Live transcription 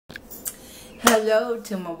Hello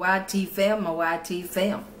to my YT fam,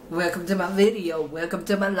 Welcome to my video, welcome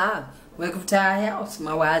to my live, welcome to our house,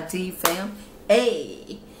 my YT fam.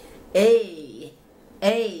 Hey,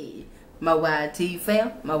 my YT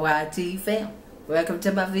fam, Welcome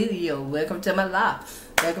to my video, welcome to my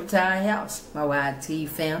live, welcome to our house, my YT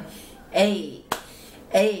fam. Hey.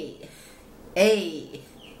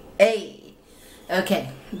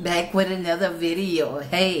 Okay, back with another video.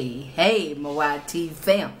 Hey, my YT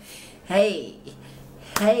fam. Hey.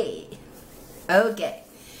 Okay.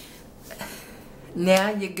 Now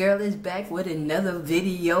your girl is back with another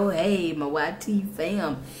video. Hey, my YT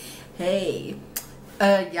fam. Hey.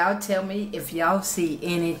 Y'all tell me if y'all see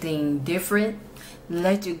anything different.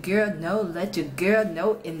 Let your girl know. Let your girl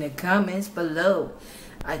know in the comments below.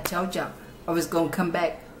 I told y'all I was going to come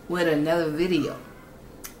back with another video.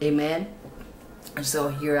 Amen. So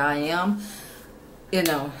here I am. I'm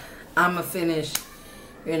going to finish,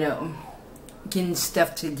 getting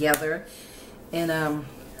stuff together. And I'm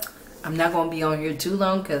not going to be on here too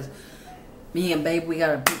long because me and babe, we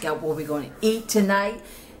got to pick out what we're going to eat tonight.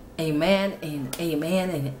 Amen and amen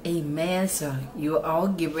and amen. So you all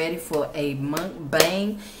get ready for a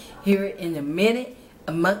mukbang here in a minute.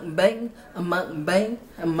 A mukbang.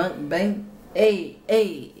 Hey.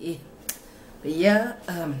 But yeah,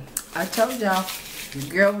 I told y'all the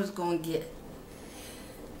girl was gonna get,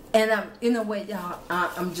 and you know what, y'all,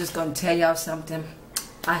 I'm just gonna tell y'all something.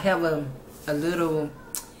 I have a little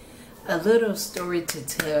story to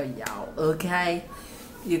tell y'all. Okay,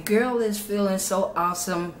 your girl is feeling so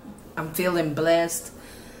awesome. I'm feeling blessed.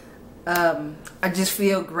 I just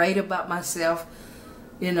feel great about myself.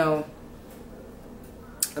 I'm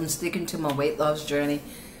sticking to my weight loss journey.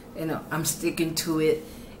 I'm sticking to it.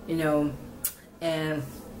 And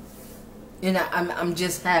I'm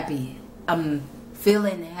just happy. I'm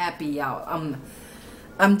feeling happy, y'all.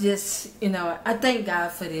 I'm just, I thank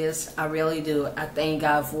God for this. I really do. I thank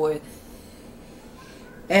God for it.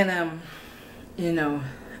 And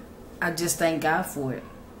I just thank God for it.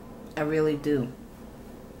 I really do.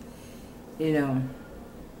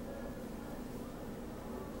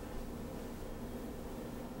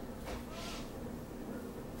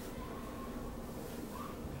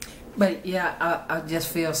 But yeah, I just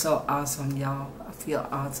feel so awesome, y'all. I feel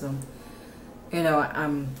awesome. I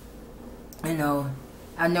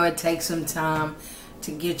know it takes some time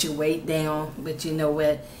to get your weight down, but you know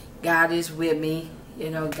what? God is with me.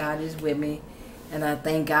 God is with me, and I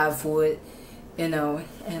thank God for it. And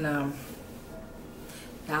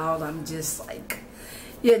y'all, I'm just like,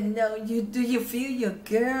 do you feel your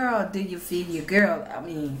girl? Do you feel your girl? I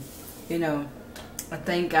mean, I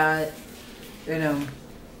thank God.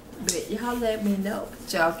 But y'all let me know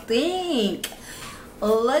what y'all think.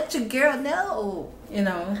 Let your girl know.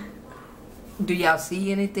 Do y'all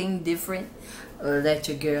see anything different? Let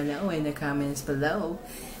your girl know in the comments below.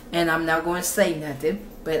 And I'm not going to say nothing,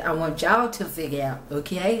 but I want y'all to figure out,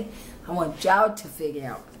 okay? I want y'all to figure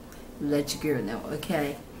out. Let your girl know,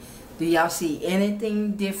 okay? Do y'all see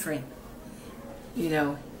anything different?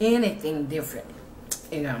 Anything different.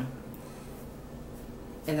 And I'm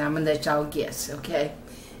going to let y'all guess, okay?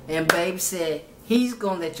 And babe said he's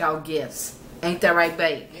going to let y'all guess. Ain't that right,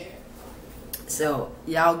 babe? Yeah. So,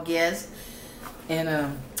 y'all guess.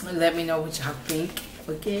 And let me know what y'all think.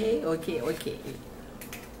 Okay?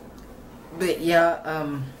 But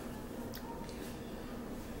yeah,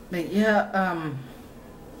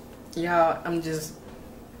 y'all, I'm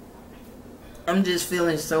just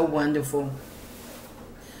feeling so wonderful.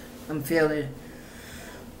 I'm feeling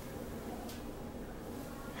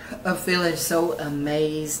so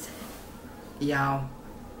amazed, y'all.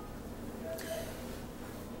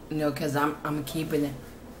 Cause I'm keeping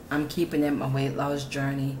it my weight loss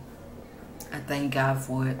journey. I thank God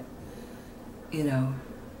for it.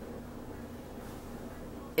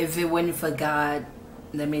 If it wasn't for God,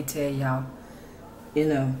 let me tell y'all,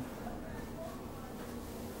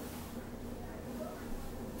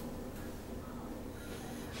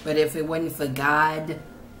 but if it wasn't for God,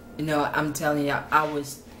 I'm telling y'all,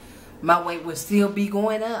 my weight would still be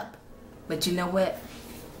going up. But you know what?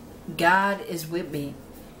 God is with me.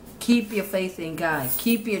 Keep your faith in God.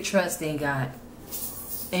 Keep your trust in God.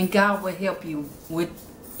 And God will help you with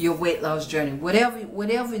your weight loss journey.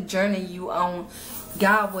 Whatever journey you on,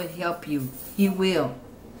 God will help you. He will.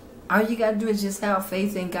 All you got to do is just have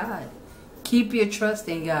faith in God. Keep your trust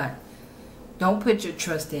in God. Don't put your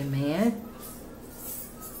trust in man.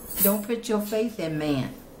 Don't put your faith in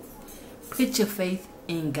man. Put your faith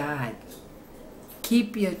in God.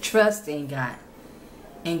 Keep your trust in God.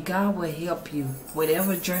 And God will help you.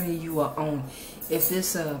 Whatever journey you are on. If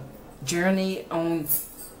it's a journey on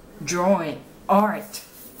drawing art,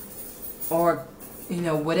 or you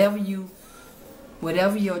know, whatever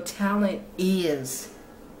your talent is,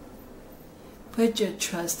 put your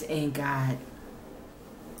trust in God,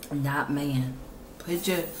 not man.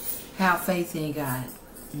 Have faith in God,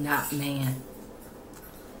 not man.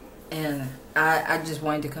 And I just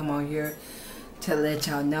wanted to come on here to let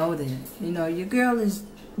y'all know that, you know, your girl is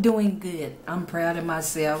doing good. I'm proud of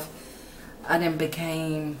myself. I done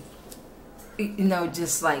became, you know,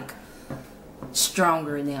 just like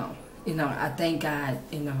stronger now. You know, I thank God,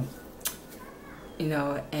 you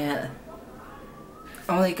know, and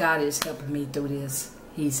only God is helping me through this.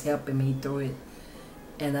 He's helping me through it.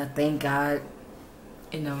 And I thank God,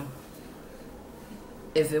 you know,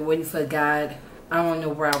 if it wasn't for God, I don't know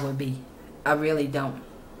where I would be. I really don't.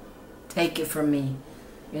 Take it from me.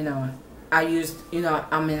 You know,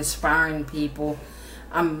 I'm inspiring people.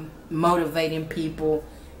 I'm motivating people.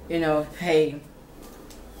 You know, hey,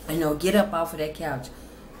 you know, get up off of that couch.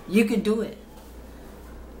 You can do it.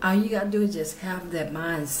 All you got to do is just have that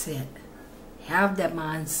mindset. Have that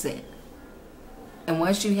mindset. And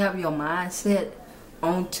once you have your mindset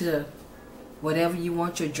onto whatever you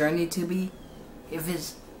want your journey to be, if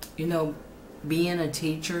it's, you know, being a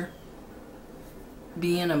teacher,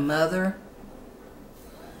 being a mother,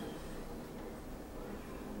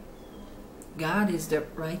 God is there,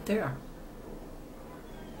 right there.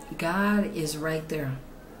 God is right there.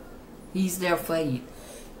 He's there for you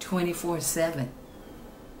 24/7.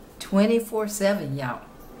 24/7, y'all.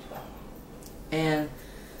 And,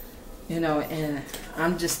 you know, and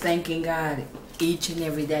I'm just thanking God each and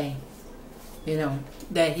every day, you know,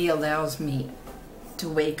 that He allows me to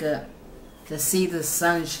wake up, to see the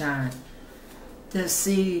sunshine, to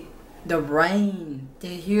see the rain, to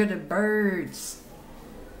hear the birds.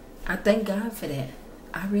 I thank God for that.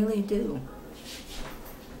 I really do.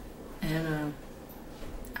 And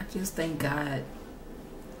I just thank God.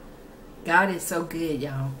 God is so good,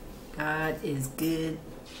 y'all. God is good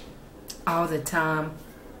all the time.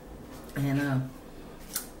 And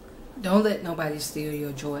don't let nobody steal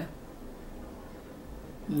your joy.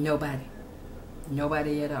 Nobody.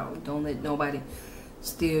 Nobody at all. Don't let nobody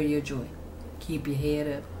steal your joy. Keep your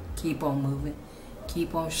head up. Keep on moving.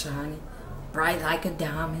 Keep on shining. Bright like a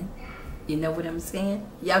diamond. You know what I'm saying?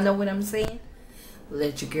 Y'all know what I'm saying?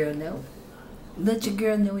 Let your girl know. Let your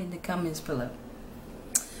girl know in the comments below.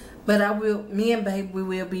 But me and Babe, we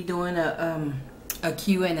will be doing a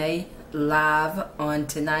Q&A live on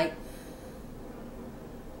tonight.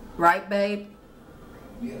 Right, Babe?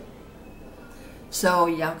 Yeah. So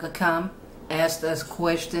y'all could come, ask us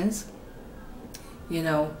questions. You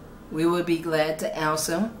know, we would be glad to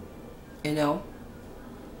answer them. You know,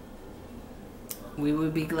 we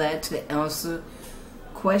would be glad to answer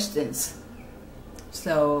questions.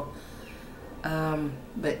 So,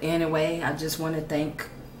 but anyway, I just want to thank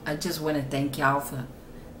y'all for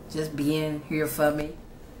just being here for me.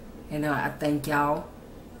 You know, I thank y'all.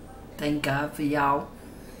 Thank God for y'all.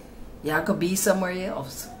 Y'all could be somewhere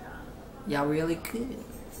else. Y'all really could.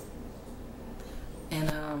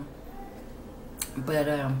 And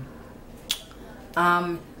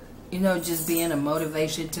you know, just being a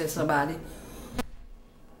motivation to somebody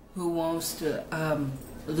who wants to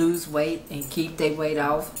lose weight and keep their weight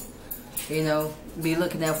off. You know, be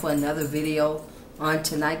looking out for another video on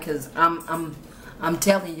tonight, because I'm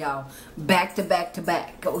telling y'all, back to back to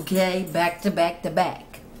back, okay, back to back to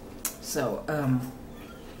back. So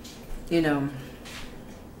you know,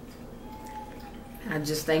 I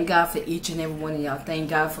just thank God for each and every one of y'all. Thank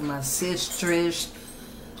God for my sis Trish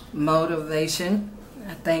motivation.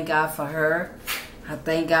 I thank God for her. I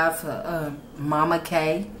thank God for Mama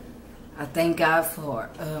Kay. I thank God for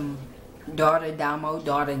daughter Damo,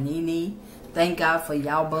 daughter Nene. Thank God for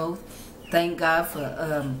y'all both. Thank God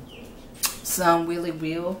for son Willie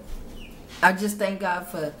Will. I just thank God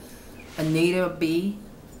for Anita B.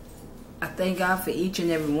 I thank God for each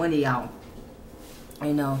and every one of y'all.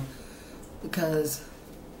 You know, because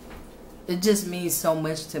it just means so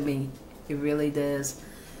much to me. It really does.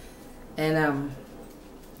 And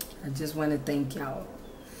I just want to thank y'all.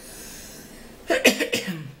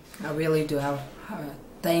 I really do. I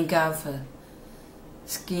thank God for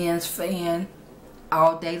Skins fan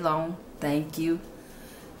all day long. Thank you.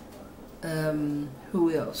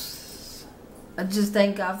 Who else? I just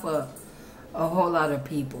thank God for a whole lot of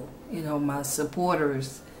people. You know, my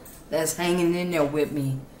supporters that's hanging in there with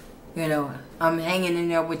me. You know, I'm hanging in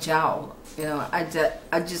there with y'all. You know, I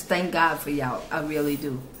just thank God for y'all. I really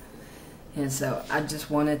do. And so I just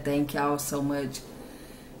want to thank y'all so much.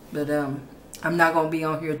 But I'm not going to be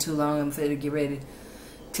on here too long. I'm going to get ready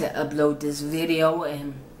to upload this video.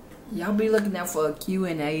 And Y'all be looking out for a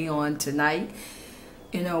Q&A on tonight.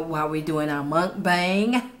 You know, while we doing our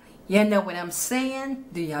mukbang. You know what I'm saying?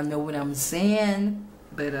 Do y'all know what I'm saying?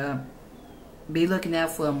 But be looking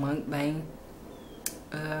out for a mukbang.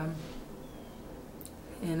 And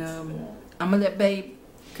I'm gonna let Babe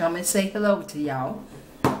come and say hello to y'all.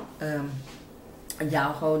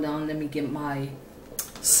 Y'all hold on, let me get my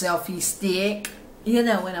selfie stick. You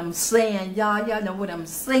know what I'm saying, y'all know what I'm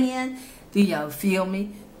saying. Do y'all feel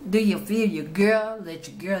me? Do you feel your girl? Let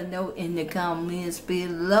your girl know in the comments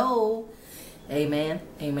below. Amen,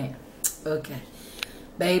 amen. Okay,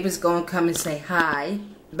 Babe is gonna come and say hi.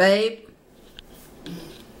 Babe,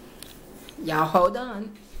 y'all hold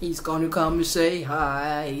on. He's gonna come and say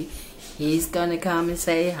hi. He's gonna come and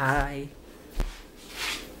say hi.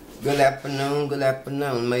 Good afternoon, good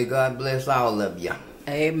afternoon. May God bless all of you.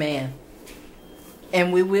 Amen.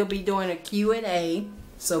 And we will be doing a Q&A,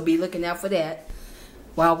 so be looking out for that.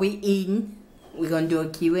 While we eating, we're gonna do a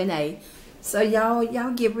Q&A. So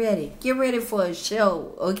y'all get ready. Get ready for a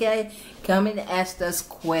show, okay? Come and ask us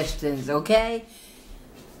questions, okay?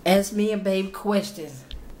 Ask me and Babe questions.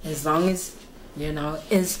 As long as, you know,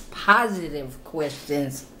 it's positive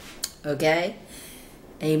questions, okay?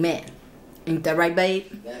 Amen. Ain't that right,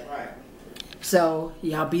 Babe? That's right. So,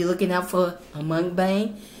 y'all be looking out for a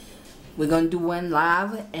mukbang. We're going to do one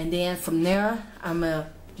live. And then from there, I'm going to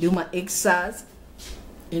do my exercise.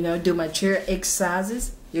 You know, do my chair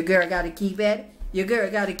exercises. Your girl got to keep at it. Your girl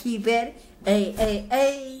got to keep at it. Hey, hey,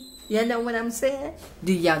 hey. You know what I'm saying?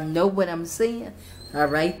 Do y'all know what I'm saying? All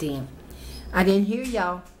right, then. I didn't hear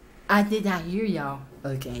y'all. I did not hear y'all.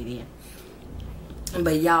 Okay, then.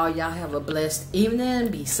 But y'all have a blessed evening.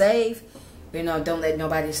 Be safe. You know, don't let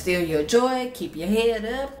nobody steal your joy. Keep your head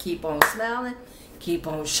up. Keep on smiling. Keep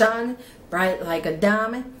on shining. Bright like a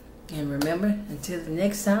diamond. And remember, until the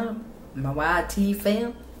next time, my YT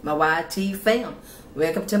fam. My YT fam.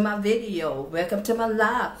 Welcome to my video. Welcome to my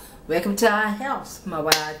live. Welcome to our house, my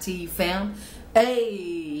YT fam.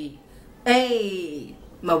 Hey. Hey.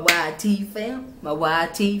 My YT fam. My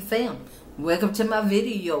YT fam. Welcome to my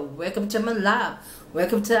video. Welcome to my live.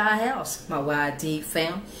 Welcome to our house, my YT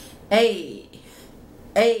fam. Hey,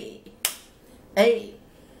 hey, hey.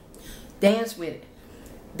 Dance with it.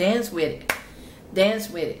 Dance with it. Dance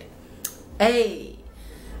with it. Hey,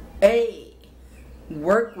 hey.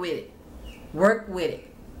 Work with it. Work with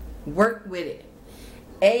it. Work with it.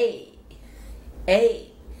 Hey,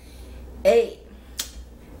 hey, hey.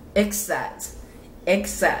 Exercise.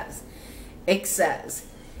 Exercise. Exercise.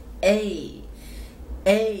 Hey,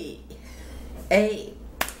 hey. Hey,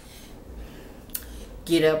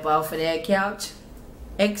 get up off of that couch,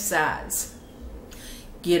 exercise.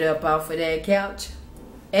 Get up off of that couch,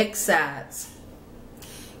 exercise.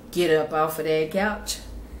 Get up off of that couch,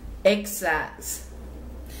 exercise.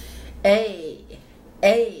 Hey,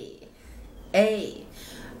 hey, hey,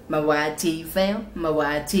 my YT fam, my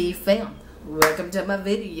YT fam. Welcome to my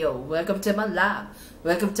video, welcome to my live,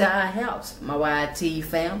 welcome to our house, my YT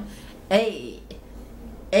fam. Hey,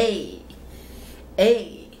 hey.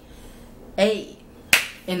 Hey, hey,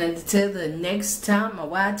 and until the next time,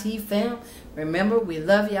 my YT fam, remember, we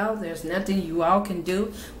love y'all. There's nothing you all can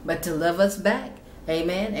do but to love us back.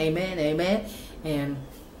 Amen, amen, amen. And,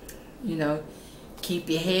 you know, keep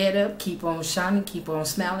your head up, keep on shining, keep on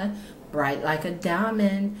smiling, bright like a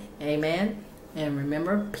diamond. Amen. And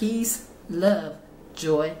remember, peace, love,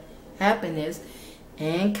 joy, happiness,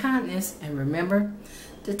 and kindness. And remember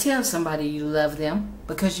to tell somebody you love them,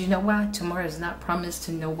 because you know why? Tomorrow is not promised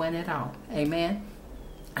to no one at all. Amen.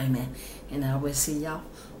 Amen. And I will see y'all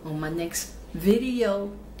on my next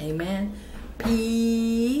video. Amen.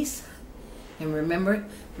 Peace. And remember,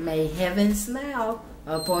 may heaven smile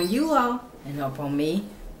upon you all and upon me,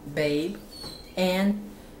 Babe,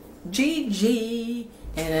 and Gigi.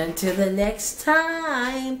 And until the next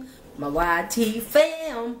time, my YT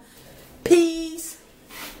fam, peace.